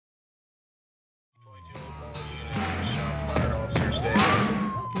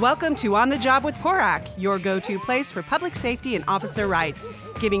Welcome to On the Job with PORAC, your go-to place for public safety and officer rights,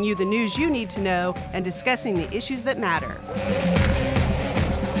 giving you the news you need to know and discussing the issues that matter.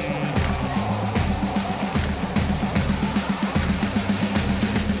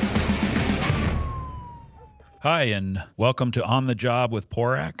 Hi, and welcome to On the Job with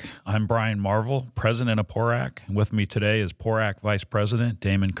PORAC. I'm Brian Marvel, president of PORAC, and with me today is PORAC Vice President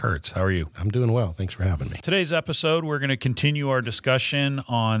Damon Kurtz. How are you? I'm doing well. Thanks for having me. Today's episode, we're going to continue our discussion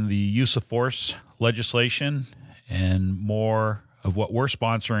on the use of force legislation, and more of what we're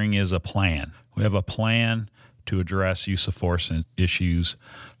sponsoring is a plan. We have a plan to address use of force issues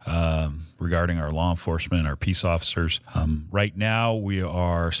regarding our law enforcement, our peace officers. Right now, we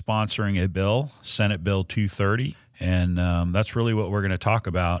are sponsoring a bill, Senate Bill 230, and that's really what we're going to talk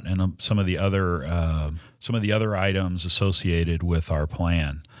about, and some of the other items associated with our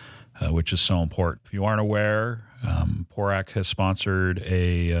plan, which is so important. If you aren't aware, PORAC has sponsored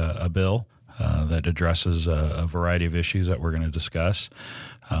a bill that addresses a variety of issues that we're going to discuss,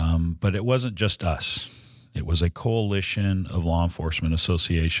 but it wasn't just us. It was a coalition of law enforcement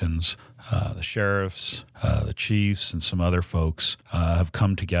associations. The sheriffs, the chiefs, and some other folks have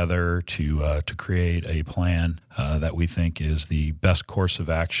come together to create a plan that we think is the best course of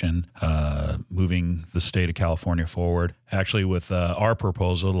action moving the state of California forward. Actually, with our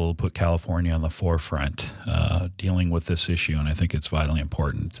proposal, it'll put California on the forefront dealing with this issue, and I think it's vitally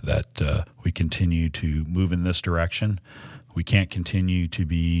important that we continue to move in this direction. We can't continue to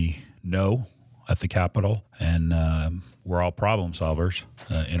be at the Capitol, and we're all problem solvers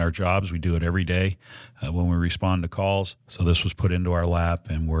in our jobs. We do it every day when we respond to calls. So this was put into our lap,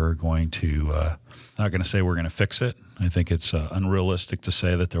 and we're going to, not going to say we're going to fix it. I think it's unrealistic to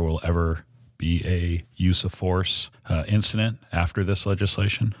say that there will ever be a use of force incident after this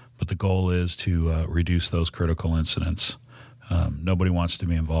legislation, but the goal is to reduce those critical incidents. Nobody wants to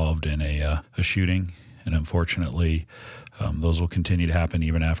be involved in a shooting, and unfortunately, those will continue to happen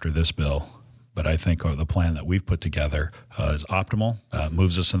even after this bill. But I think the plan that we've put together is optimal,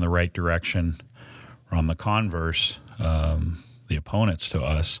 moves us in the right direction. On the converse, the opponents to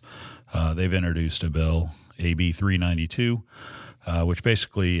us, they've introduced a bill, AB 392, which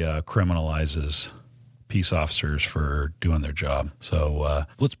basically criminalizes peace officers for doing their job. So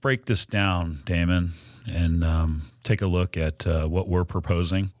let's break this down, Damon, and take a look at what we're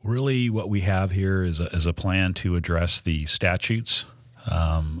proposing. Really, what we have here is a plan to address the statutes.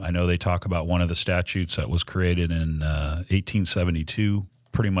 I know they talk about one of the statutes that was created in 1872.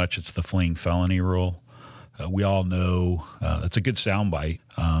 Pretty much it's the fleeing felony rule. We all know it's a good soundbite,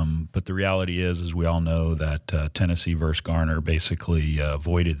 but the reality is we all know that Tennessee versus Garner basically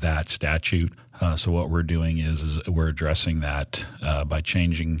voided that statute. So what we're doing is we're addressing that by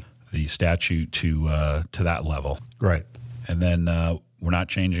changing the statute to that level. Right. And then we're not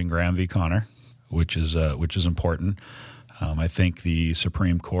changing Graham v. Connor, which is important. I think the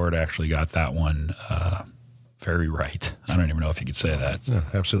Supreme Court actually got that one very right. I don't even know if you could say that. No,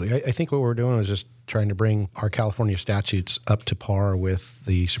 absolutely. I think what we're doing is just trying to bring our California statutes up to par with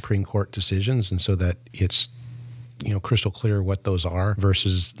the Supreme Court decisions, and so that it's crystal clear what those are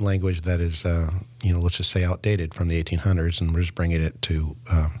versus language that is let's just say outdated from the 1800s, and we're just bringing it to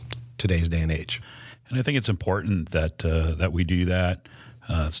today's day and age. And I think it's important that we do that.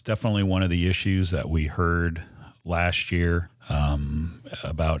 It's definitely one of the issues that we heard last year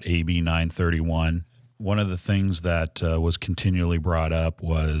about AB 931. One of the things that was continually brought up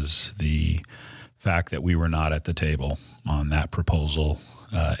was the fact that we were not at the table on that proposal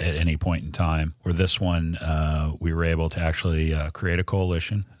at any point in time. Where this one, we were able to actually create a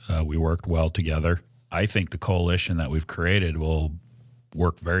coalition. We worked well together. I think the coalition that we've created will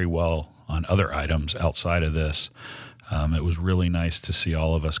work very well on other items outside of this. It was really nice to see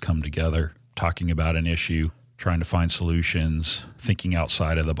all of us come together, talking about an issue, trying to find solutions, thinking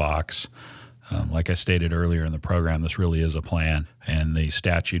outside of the box. Like I stated earlier in the program, this really is a plan, and the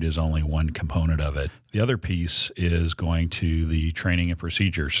statute is only one component of it. The other piece is going to the training and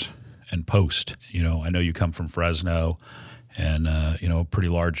procedures and post. I know you come from Fresno and, a pretty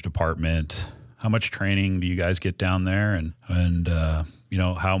large department. How much training do you guys get down there? And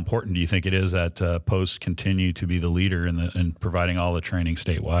how important do you think it is that Post continue to be the leader in providing all the training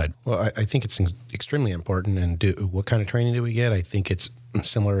statewide? Well, I think it's extremely important. And what kind of training do we get? I think it's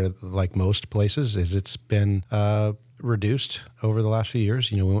similar, like most places, is it's been reduced over the last few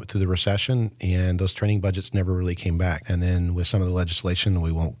years. We went through the recession, and those training budgets never really came back. And then with some of the legislation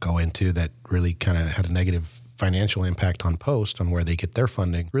we won't go into that really kind of had a negative financial impact on Post, on where they get their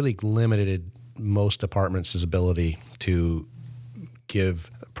funding, really limited most departments' ability to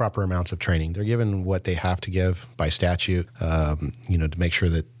give proper amounts of training. They're given what they have to give by statute, to make sure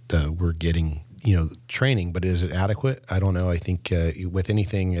that we're getting training, but is it adequate? I don't know. I think with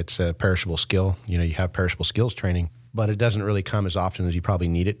anything, it's a perishable skill. You have perishable skills training, but it doesn't really come as often as you probably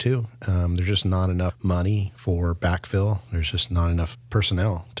need it to. There's just not enough money for backfill. There's just not enough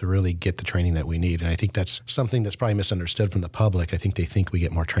personnel to really get the training that we need. And I think that's something that's probably misunderstood from the public. I think they think we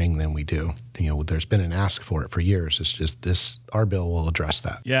get more training than we do. There's been an ask for it for years. It's just our bill will address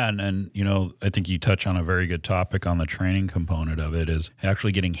that. Yeah, and I think you touch on a very good topic on the training component of it is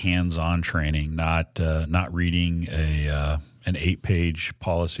actually getting hands-on training, not reading an 8-page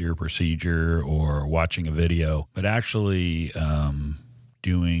policy or procedure or watching a video, but actually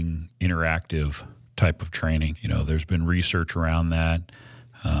doing interactive type of training. There's been research around that.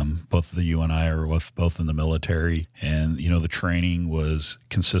 Both you and I are both in the military, and the training was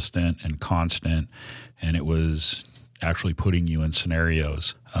consistent and constant, and it was actually putting you in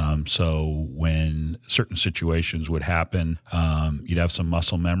scenarios. So when certain situations would happen, you'd have some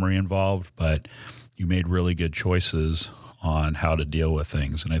muscle memory involved, but you made really good choices on how to deal with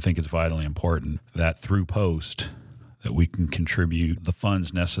things. And I think it's vitally important that through Post that we can contribute the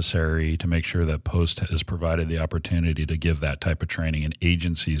funds necessary to make sure that Post has provided the opportunity to give that type of training, and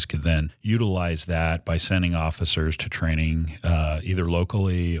agencies could then utilize that by sending officers to training either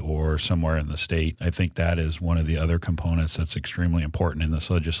locally or somewhere in the state. I think that is one of the other components that's extremely important in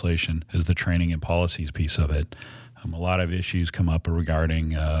this legislation is the training and policies piece of it. A lot of issues come up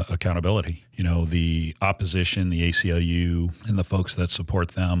regarding accountability. The opposition, the ACLU, and the folks that support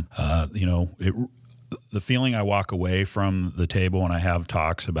them, the feeling I walk away from the table when I have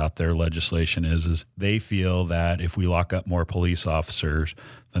talks about their legislation is they feel that if we lock up more police officers,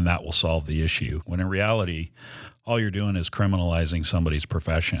 then that will solve the issue. When in reality, all you're doing is criminalizing somebody's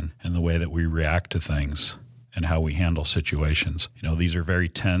profession and the way that we react to things and how we handle situations. These are very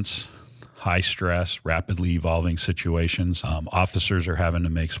tense, high stress, rapidly evolving situations. Officers are having to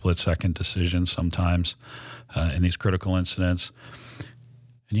make split-second decisions sometimes in these critical incidents.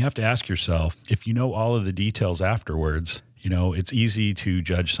 And you have to ask yourself, if you know all of the details afterwards, it's easy to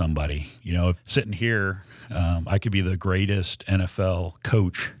judge somebody. If sitting here, I could be the greatest NFL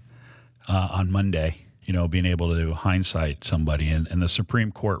coach on Monday, being able to hindsight somebody. And the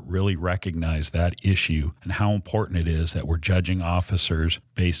Supreme Court really recognized that issue and how important it is that we're judging officers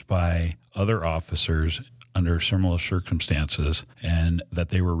based by other officers under similar circumstances, and that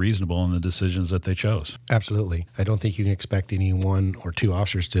they were reasonable in the decisions that they chose. Absolutely. I don't think you can expect any one or two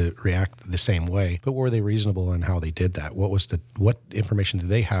officers to react the same way, but were they reasonable in how they did that? What information did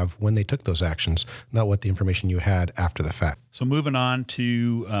they have when they took those actions, not what the information you had after the fact? So moving on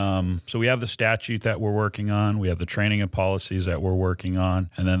to, so we have the statute that we're working on, we have the training and policies that we're working on,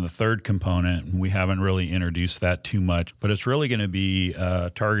 and then the third component, we haven't really introduced that too much, but it's really going to be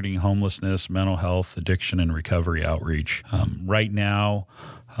targeting homelessness, mental health, addiction, and recovery outreach. Right now,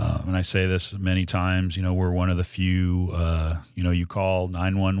 and I say this many times, we're one of the few, you call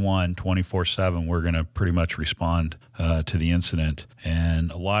 911 24/7, we're going to pretty much respond to the incident.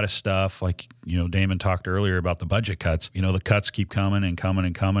 And a lot of stuff, like, Damon talked earlier about the budget cuts, the cuts keep coming and coming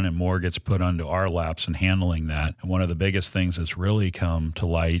and coming, and more gets put onto our laps in handling that. And one of the biggest things that's really come to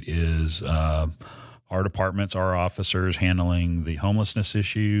light is our departments, our officers handling the homelessness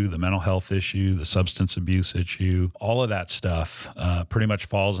issue, the mental health issue, the substance abuse issue, all of that stuff pretty much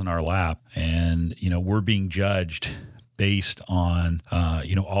falls in our lap. And, we're being judged based on,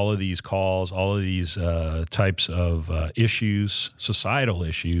 all of these calls, all of these types of issues, societal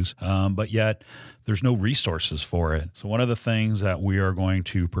issues, but yet there's no resources for it. So one of the things that we are going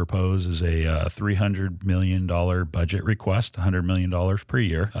to propose is a $300 million budget request, $100 million per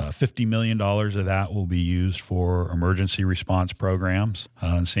year. $50 million of that will be used for emergency response programs.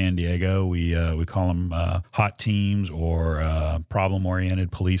 In San Diego, we call them hot teams or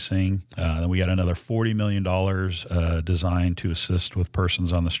problem-oriented policing. Then we got another $40 million designed to assist with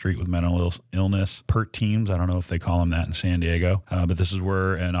persons on the street with mental illness. PERT teams, I don't know if they call them that in San Diego, but this is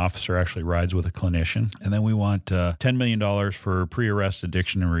where an officer actually rides with a clinician. And then we want $10 million for pre-arrest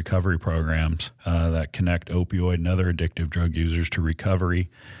addiction and recovery programs that connect opioid and other addictive drug users to recovery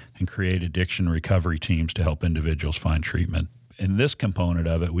and create addiction recovery teams to help individuals find treatment. In this component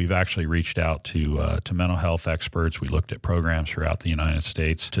of it, we've actually reached out to mental health experts. We looked at programs throughout the United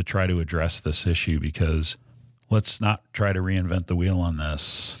States to try to address this issue, because let's not try to reinvent the wheel on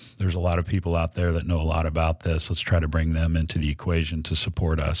this. There's a lot of people out there that know a lot about this. Let's try to bring them into the equation to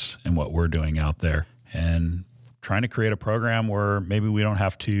support us in what we're doing out there, and trying to create a program where maybe we don't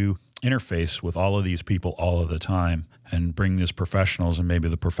have to interface with all of these people all of the time, and bring these professionals, and maybe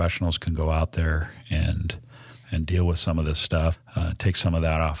the professionals can go out there and and deal with some of this stuff, take some of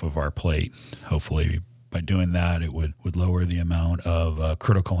that off of our plate. Hopefully, by doing that, it would lower the amount of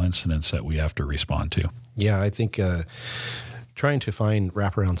critical incidents that we have to respond to. Yeah, I think trying to find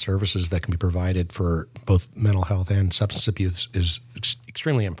wraparound services that can be provided for both mental health and substance abuse is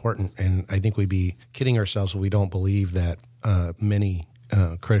extremely important. And I think we'd be kidding ourselves if we don't believe that many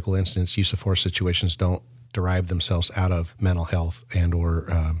critical incidents, use of force situations don't derive themselves out of mental health and or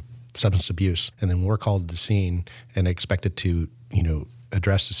substance abuse. And then we're called to the scene and expected to,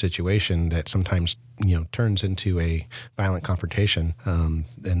 address the situation that sometimes, turns into a violent confrontation. And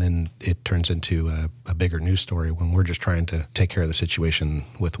then it turns into a bigger news story when we're just trying to take care of the situation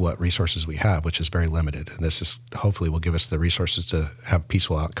with what resources we have, which is very limited. And this is hopefully will give us the resources to have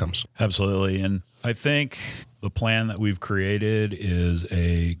peaceful outcomes. Absolutely. And I think the plan that we've created is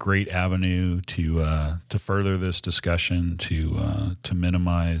a great avenue to further this discussion, to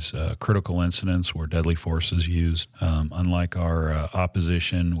minimize critical incidents where deadly force is used. Unlike our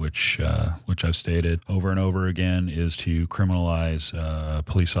opposition, which I've stated over and over again, is to criminalize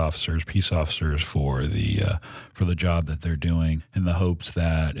police officers, peace officers for the job that they're doing, in the hopes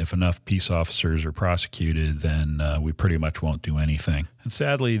that if enough peace officers are prosecuted, then we pretty much won't do anything. And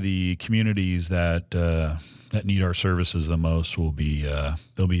sadly, the communities that need our services the most will be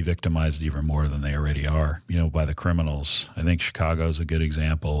they'll be victimized even more than they already are, by the criminals. I think Chicago is a good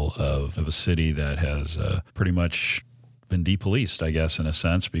example of a city that has pretty much been depoliced, I guess, in a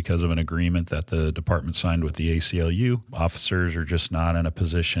sense, because of an agreement that the department signed with the ACLU. Officers are just not in a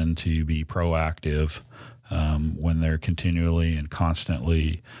position to be proactive when they're continually and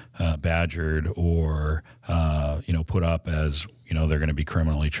constantly badgered or put up as they're going to be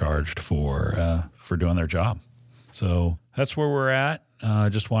criminally charged for doing their job. So that's where we're at.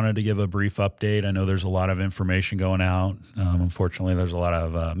 Just wanted to give a brief update. I know there's a lot of information going out. Unfortunately, there's a lot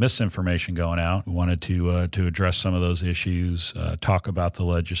of misinformation going out. We wanted to address some of those issues, talk about the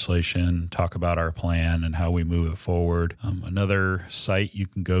legislation, talk about our plan and how we move it forward. Another site you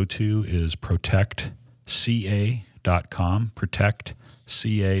can go to is protectca.com,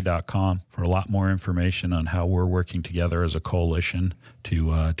 protectca.com, for a lot more information on how we're working together as a coalition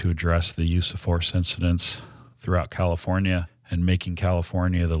to address the use of force incidents throughout California, and making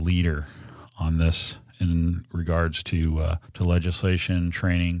California the leader on this in regards to legislation,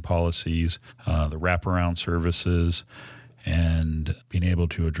 training, policies, the wraparound services, and being able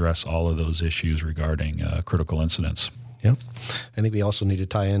to address all of those issues regarding critical incidents. Yeah. I think we also need to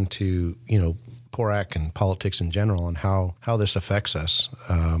tie into, PORAC and politics in general and how this affects us,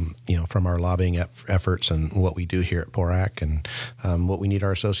 from our lobbying efforts and what we do here at PORAC and what we need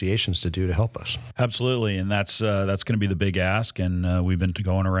our associations to do to help us. Absolutely. And that's going to be the big ask. And we've been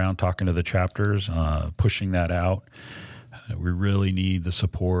going around talking to the chapters, pushing that out. We really need the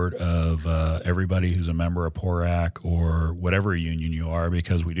support of everybody who's a member of PORAC or whatever union you are,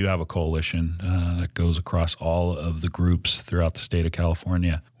 because we do have a coalition that goes across all of the groups throughout the state of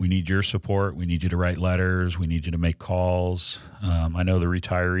California. We need your support. We need you to write letters. We need you to make calls. I know the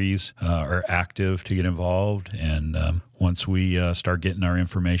retirees are active to get involved, and once we start getting our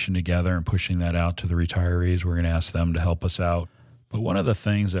information together and pushing that out to the retirees, we're going to ask them to help us out. But one of the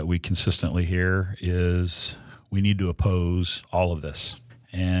things that we consistently hear is we need to oppose all of this.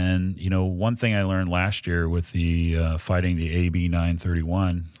 And, one thing I learned last year with the fighting the AB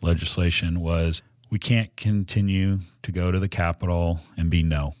 931 legislation was we can't continue to go to the Capitol and be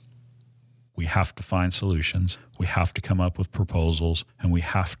no. We have to find solutions. We have to come up with proposals, and we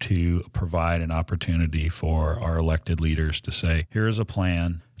have to provide an opportunity for our elected leaders to say, here's a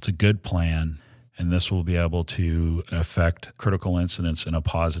plan. It's a good plan, and this will be able to affect critical incidents in a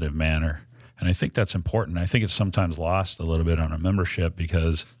positive manner. And I think that's important. I think it's sometimes lost a little bit on a membership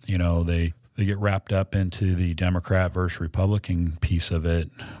because, they get wrapped up into the Democrat versus Republican piece of it.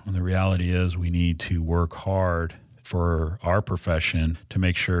 When the reality is we need to work hard for our profession to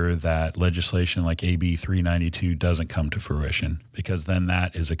make sure that legislation like AB 392 doesn't come to fruition, because then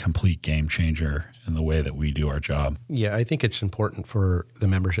that is a complete game changer in the way that we do our job. Yeah, I think it's important for the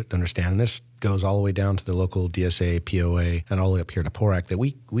membership to understand, and this goes all the way down to the local DSA, POA, and all the way up here to PORAC, that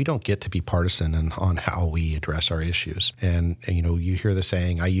we don't get to be partisan on how we address our issues. And you hear the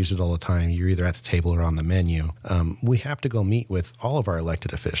saying, I use it all the time, you're either at the table or on the menu. We have to go meet with all of our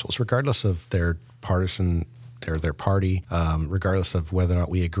elected officials, regardless of their partisan their party, regardless of whether or not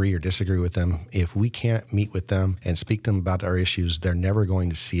we agree or disagree with them. If we can't meet with them and speak to them about our issues, they're never going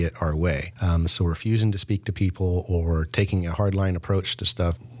to see it our way. So refusing to speak to people or taking a hardline approach to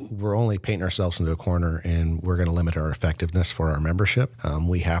stuff, we're only painting ourselves into a corner, and we're going to limit our effectiveness for our membership.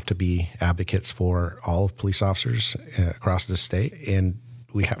 We have to be advocates for all police officers across the state, and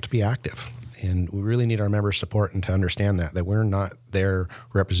we have to be active. And we really need our members' support and to understand that we're not there to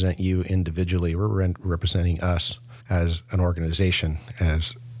represent you individually. We're representing us as an organization,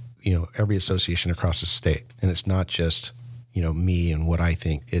 as, every association across the state. And it's not just, me and what I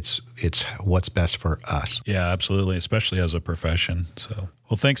think. It's what's best for us. Yeah, absolutely, especially as a profession. So,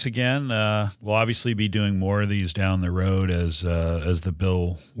 well, thanks again. We'll obviously be doing more of these down the road as the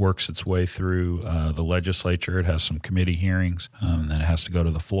bill works its way through the legislature. It has some committee hearings, then it has to go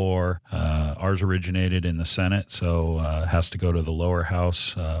to the floor. Ours originated in the Senate, so it has to go to the lower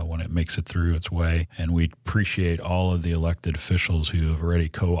house when it makes it through its way. And we appreciate all of the elected officials who have already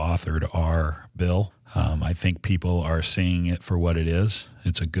co-authored our bill. I think people are seeing it for what it is.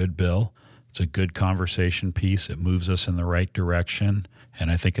 It's a good bill. It's a good conversation piece. It moves us in the right direction.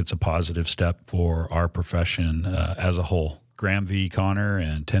 And I think it's a positive step for our profession as a whole. Graham v. Connor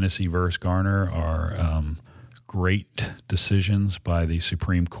and Tennessee v. Garner are great decisions by the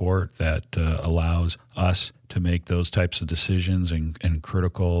Supreme Court that allows us to make those types of decisions in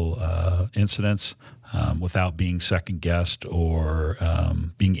critical incidents without being second-guessed or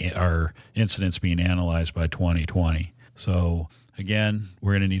our incidents being analyzed by 2020. So, again,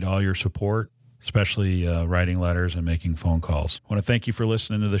 we're going to need all your support, especially writing letters and making phone calls. I want to thank you for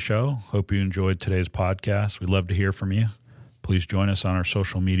listening to the show. Hope you enjoyed today's podcast. We'd love to hear from you. Please join us on our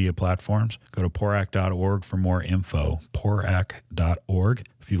social media platforms. Go to porac.org for more info, porac.org.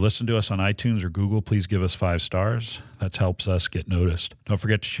 If you listen to us on iTunes or Google, please give us 5 stars. That helps us get noticed. Don't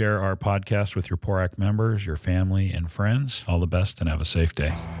forget to share our podcast with your PORAC members, your family, and friends. All the best and have a safe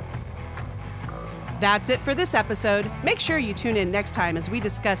day. That's it for this episode. Make sure you tune in next time as we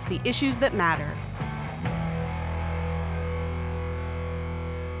discuss the issues that matter.